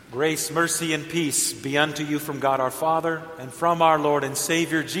Grace, mercy, and peace be unto you from God our Father and from our Lord and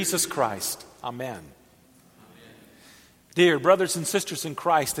Savior Jesus Christ. Amen. Dear brothers and sisters in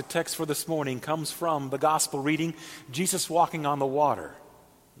Christ, the text for this morning comes from the gospel reading, Jesus walking on the water.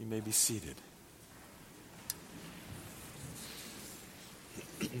 You may be seated.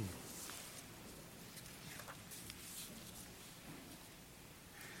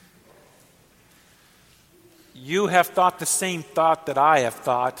 You have thought the same thought that I have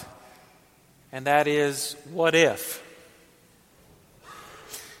thought, and that is, what if?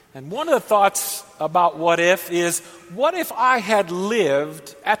 And one of the thoughts about what if is, what if I had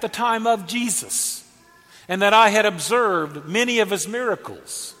lived at the time of Jesus and that I had observed many of his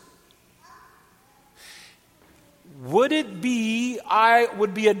miracles? Would it be I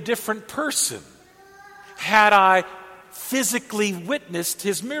would be a different person had I physically witnessed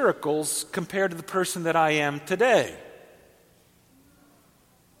his miracles compared to the person that I am today?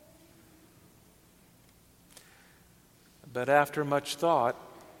 But after much thought,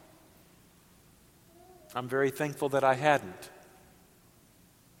 I'm very thankful that I hadn't.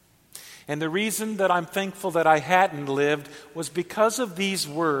 And the reason that I'm thankful that I hadn't lived was because of these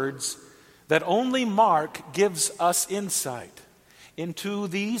words that only Mark gives us insight into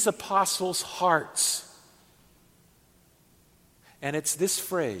these apostles' hearts. And it's this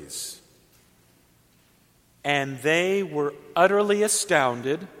phrase, "And they were utterly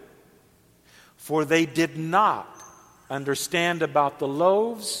astounded, for they did not understand about the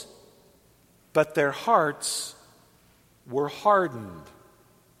loaves, but their hearts were hardened."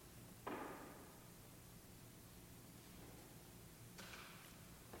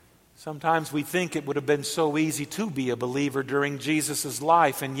 Sometimes we think it would have been so easy to be a believer during Jesus'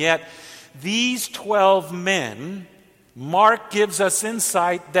 life, and yet these 12 men, Mark gives us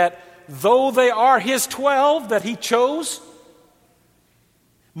insight that though they are his 12 that he chose,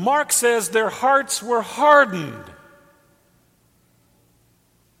 Mark says their hearts were hardened.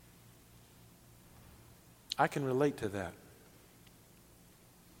 I can relate to that.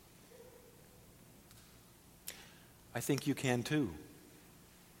 I think you can too.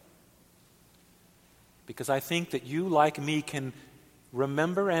 Because I think that you, like me, can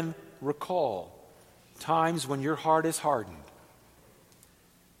remember and recall times when your heart is hardened.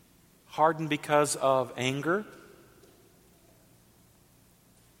 Hardened because of anger,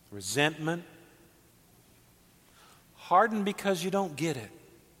 resentment, hardened because you don't get it.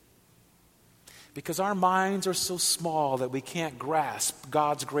 Because our minds are so small that we can't grasp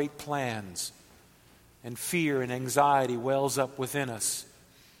God's great plans, and fear and anxiety wells up within us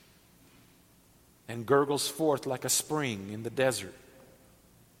and gurgles forth like a spring in the desert.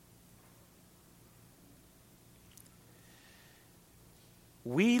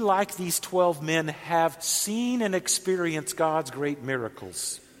 We, like these 12 men, have seen and experienced God's great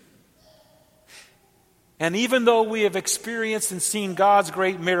miracles. And even though we have experienced and seen God's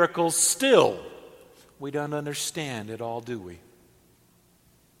great miracles, still, we don't understand it all, do we?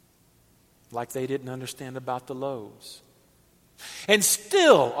 Like they didn't understand about the loaves. And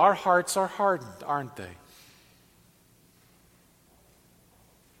still, our hearts are hardened, aren't they?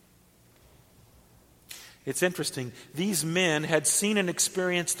 It's interesting. These men had seen and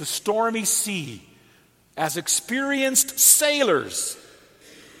experienced the stormy sea as experienced sailors,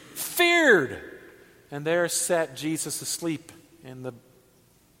 feared. And there sat Jesus asleep in the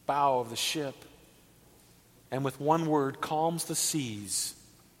bow of the ship, and with one word calms the seas.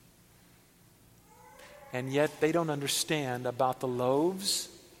 And yet they don't understand about the loaves,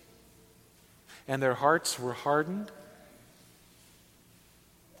 and their hearts were hardened.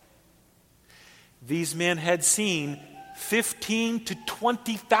 These men had seen 15 to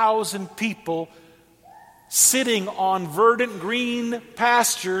 20,000 people sitting on verdant green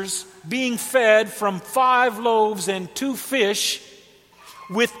pastures, being fed from 5 loaves and 2 fish,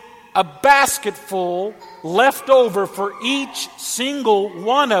 with a basketful left over for each single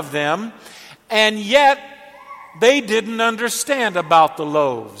one of them, and yet they didn't understand about the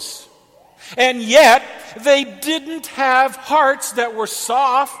loaves. And yet they didn't have hearts that were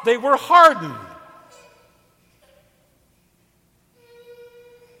soft, they were hardened.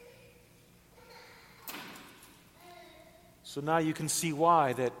 So now you can see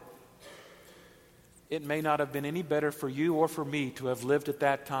why that it may not have been any better for you or for me to have lived at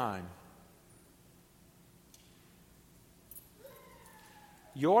that time.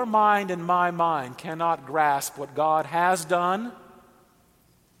 Your mind and my mind cannot grasp what God has done,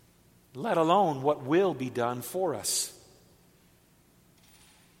 let alone what will be done for us.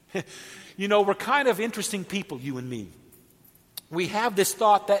 You know, we're kind of interesting people, you and me. we have this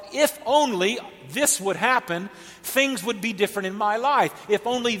thought that if only this would happen, things would be different in my life. If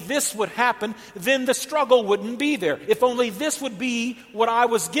only this would happen, then the struggle wouldn't be there. If only this would be what I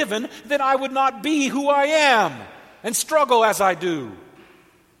was given, then I would not be who I am and struggle as I do.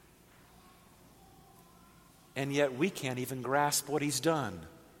 And yet we can't even grasp what He's done.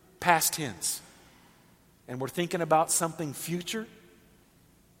 Past tense. And we're thinking about something future.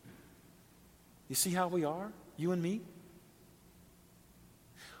 You see how we are, you and me?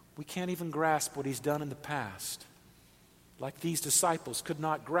 We can't even grasp what He's done in the past. Like these disciples could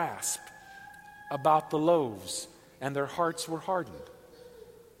not grasp about the loaves, and their hearts were hardened.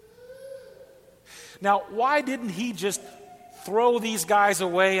 Now, why didn't He just throw these guys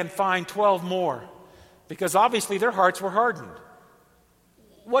away and find 12 more? Because obviously their hearts were hardened.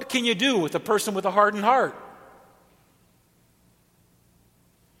 What can you do with a person with a hardened heart?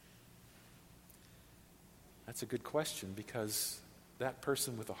 That's a good question, because that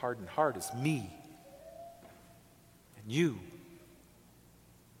person with a hardened heart is me and you.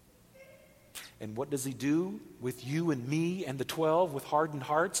 And what does He do with you and me and the 12 with hardened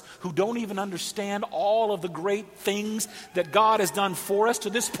hearts who don't even understand all of the great things that God has done for us to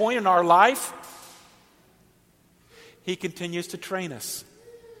this point in our life? He continues to train us.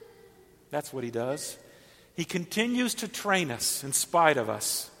 That's what He does. He continues to train us in spite of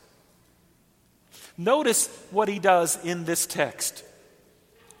us. Notice what He does in this text.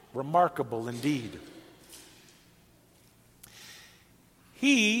 Remarkable indeed.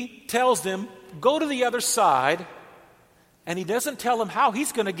 He tells them, go to the other side, and He doesn't tell them how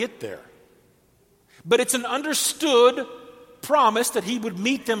He's going to get there. But it's an understood promise that He would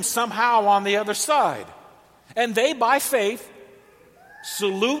meet them somehow on the other side. And they, by faith,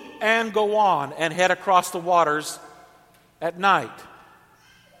 salute and go on and head across the waters at night.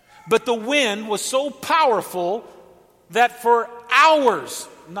 But the wind was so powerful that for hours,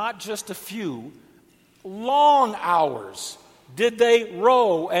 not just a few, long hours, did they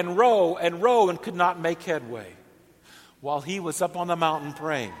row and row and row and could not make headway while He was up on the mountain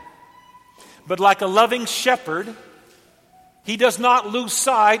praying. But like a loving shepherd, He does not lose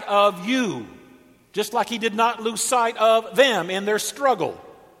sight of you, just like He did not lose sight of them in their struggle.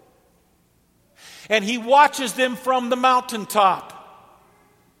 And He watches them from the mountaintop,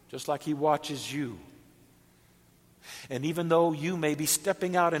 just like He watches you. And even though you may be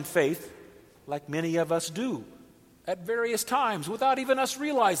stepping out in faith, like many of us do, at various times, without even us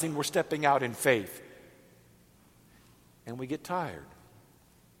realizing we're stepping out in faith, and we get tired,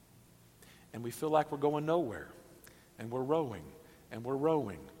 and we feel like we're going nowhere, and we're rowing, and we're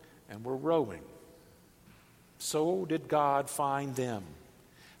rowing, and we're rowing. So did God find them.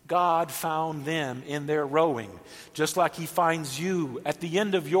 God found them in their rowing, just like He finds you at the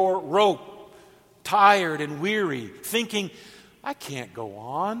end of your rope, tired and weary, thinking, I can't go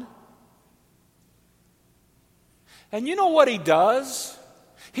on. And you know what He does?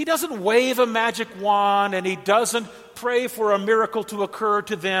 He doesn't wave a magic wand, and He doesn't pray for a miracle to occur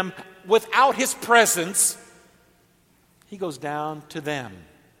to them without His presence. He goes down to them.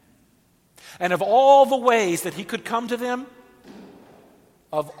 And of all the ways that He could come to them,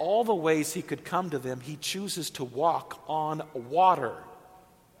 He chooses to walk on water.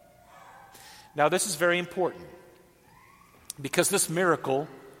 Now, this is very important, because this miracle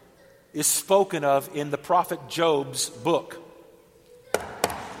is spoken of in the prophet Job's book.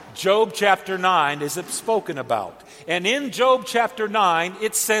 Job chapter 9 is spoken about. And in Job chapter 9,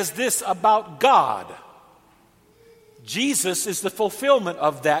 it says this about God. Jesus is the fulfillment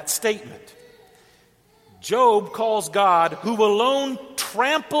of that statement. Job calls God, who alone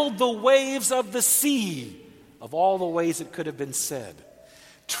trampled the waves of the sea, of all the ways it could have been said.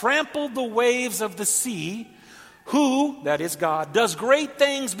 Trampled the waves of the sea, who, that is God, does great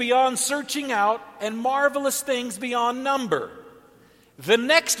things beyond searching out and marvelous things beyond number. The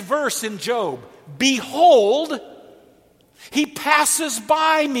next verse in Job, behold, He passes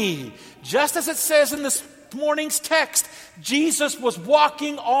by me. Just as it says in this morning's text, Jesus was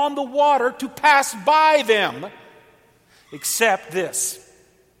walking on the water to pass by them. Except this.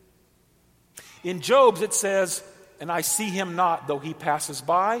 In Job's it says, and I see Him not, though He passes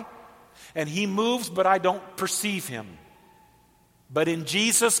by. And He moves, but I don't perceive Him. But in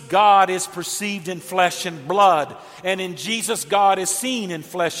Jesus, God is perceived in flesh and blood. And in Jesus, God is seen in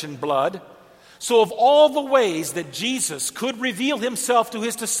flesh and blood. So of all the ways that Jesus could reveal Himself to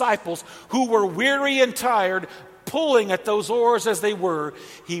His disciples, who were weary and tired, pulling at those oars as they were,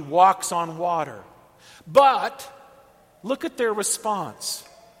 He walks on water. But look at their response.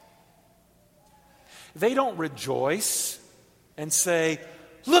 They don't rejoice and say,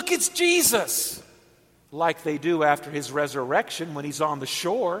 look, it's Jesus. like they do after his resurrection when he's on the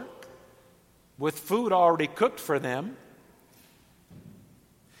shore with food already cooked for them.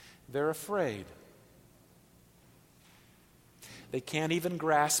 They're afraid. They can't even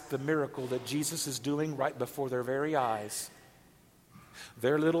grasp the miracle that Jesus is doing right before their very eyes.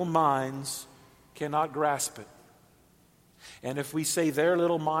 Their little minds cannot grasp it. And if we say their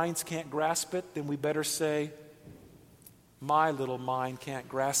little minds can't grasp it, then we better say, my little mind can't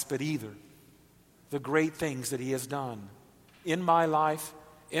grasp it either. The great things that he has done in my life,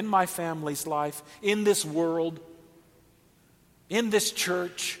 in my family's life, in this world, in this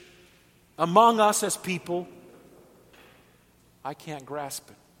church, among us as people. I can't grasp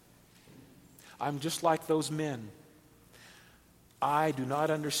it. I'm just like those men. I do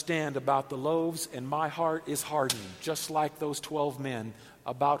not understand about the loaves, and my heart is hardened, just like those 12 men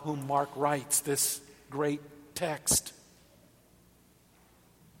about whom Mark writes this great text.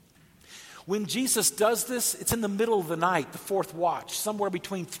 When Jesus does this, it's in the middle of the night, the fourth watch, somewhere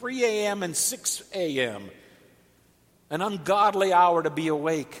between 3 a.m. and 6 a.m., an ungodly hour to be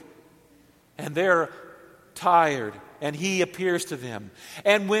awake. And they're tired, and he appears to them.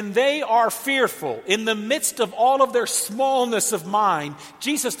 And when they are fearful, in the midst of all of their smallness of mind,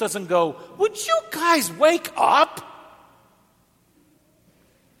 Jesus doesn't go, "Would you guys wake up?"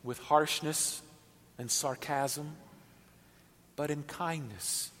 with harshness and sarcasm, but in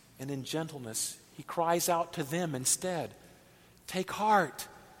kindness and in gentleness, he cries out to them instead, "Take heart,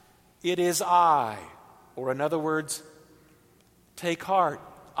 it is I." Or in other words, "Take heart,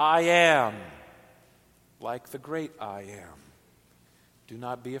 I am, like the great I am. Do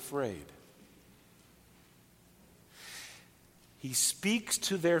not be afraid." He speaks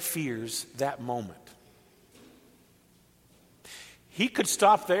to their fears that moment. He could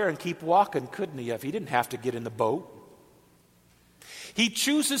stop there and keep walking, couldn't he, if he didn't have to get in the boat? He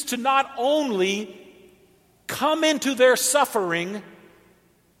chooses to not only come into their suffering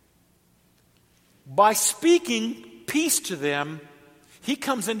by speaking peace to them, he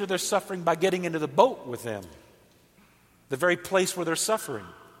comes into their suffering by getting into the boat with them, the very place where they're suffering.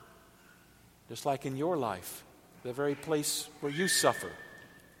 Just like in your life, the very place where you suffer.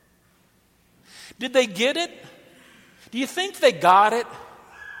 Did they get it? Do you think they got it?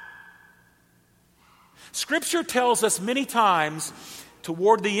 Scripture tells us many times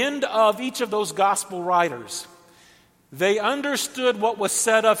toward the end of each of those gospel writers, they understood what was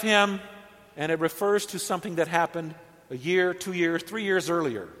said of him, and it refers to something that happened a year, 2 years, 3 years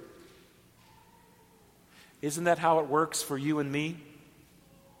earlier. Isn't that how it works for you and me?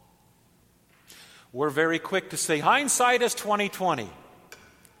 We're very quick to say, hindsight is 20/20.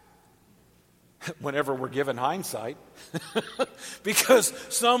 Whenever we're given hindsight. Because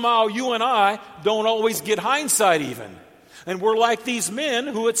somehow you and I don't always get hindsight even. And we're like these men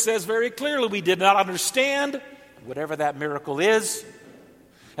who it says very clearly we did not understand whatever that miracle is,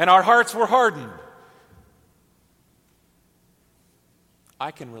 and our hearts were hardened. I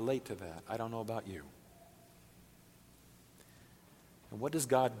can relate to that. I don't know about you. And what does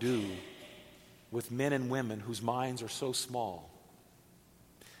God do with men and women whose minds are so small?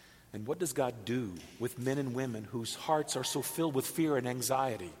 And what does God do with men and women whose hearts are so filled with fear and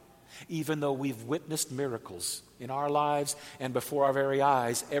anxiety, even though we've witnessed miracles in our lives and before our very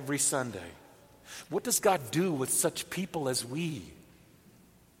eyes every Sunday? What does God do with such people as we?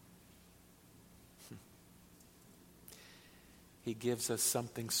 He gives us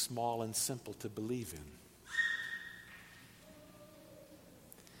something small and simple to believe in.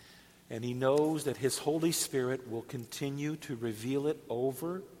 And he knows that his Holy Spirit will continue to reveal it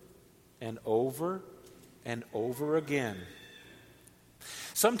over and over and over again.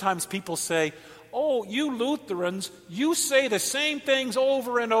 Sometimes people say, "Oh, you Lutherans, you say the same things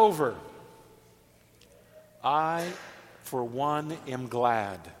over and over." I, for one, am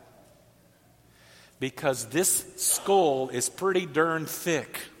glad. Because this skull is pretty darn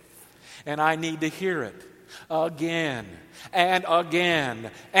thick. And I need to hear it again and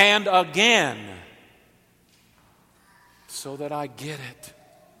again and again so that I get it.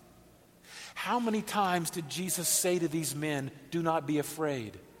 How many times did Jesus say to these men, "Do not be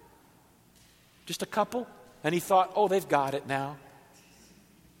afraid"? Just a couple? And he thought, "Oh, they've got it now."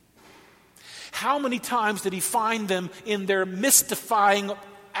 How many times did he find them in their mystifying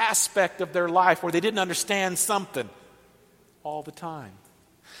aspect of their life where they didn't understand something? All the time.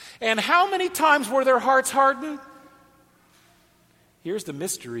 And how many times were their hearts hardened? Here's the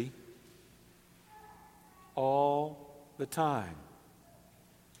mystery. All the time.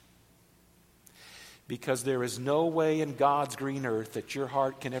 Because there is no way in God's green earth that your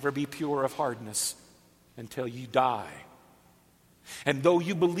heart can ever be pure of hardness until you die. And though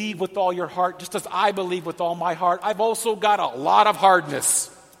you believe with all your heart, just as I believe with all my heart, I've also got a lot of hardness.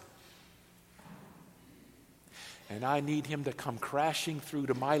 And I need him to come crashing through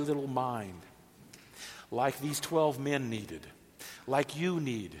to my little mind, like these 12 men needed, like you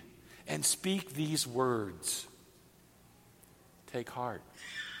need, and speak these words. Take heart.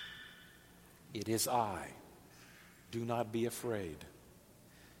 It is I. Do not be afraid.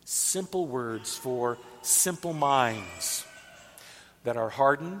 Simple words for simple minds that are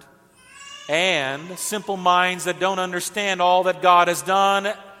hardened, and simple minds that don't understand all that God has done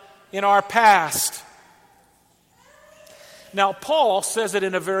in our past. Now, Paul says it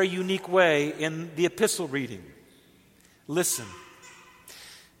in a very unique way in the epistle reading. Listen.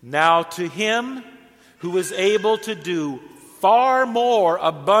 Now to him who is able to do far more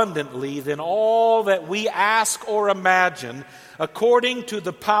abundantly than all that we ask or imagine, according to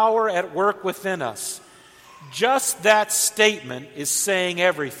the power at work within us. Just that statement is saying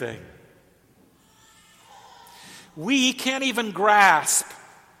everything. We can't even grasp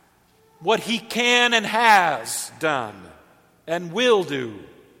what he can and has done and will do.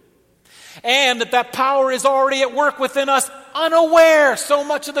 And that power is already at work within us, unaware so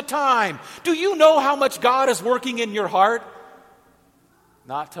much of the time. Do you know how much God is working in your heart?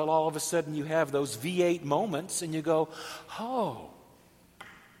 Not till all of a sudden you have those V8 moments and you go, oh.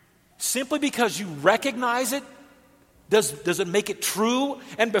 Simply because you recognize it, does it make it true?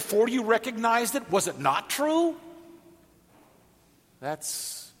 And before you recognized it, was it not true?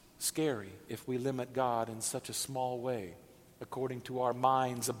 That's scary if we limit God in such a small way, according to our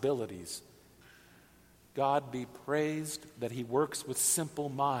mind's abilities. God be praised that he works with simple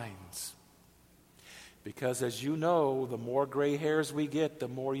minds. Because as you know, the more gray hairs we get, the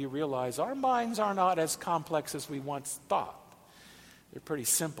more you realize our minds are not as complex as we once thought. They're pretty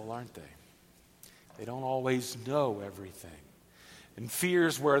simple, aren't they? They don't always know everything. And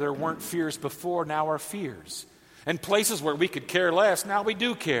fears where there weren't fears before now are fears. And places where we could care less, now we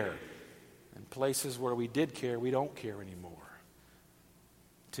do care. And places where we did care, we don't care anymore.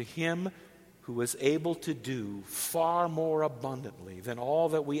 To him who is able to do far more abundantly than all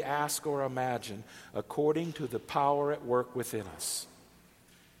that we ask or imagine, according to the power at work within us.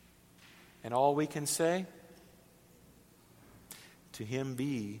 And all we can say? To him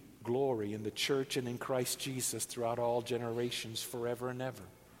be glory in the church and in Christ Jesus throughout all generations, forever and ever.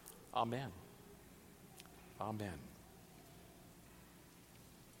 Amen. Amen.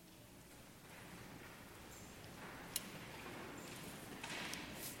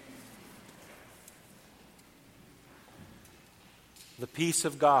 The peace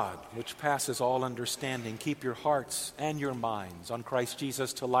of God, which passes all understanding, keep your hearts and your minds on Christ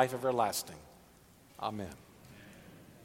Jesus to life everlasting. Amen.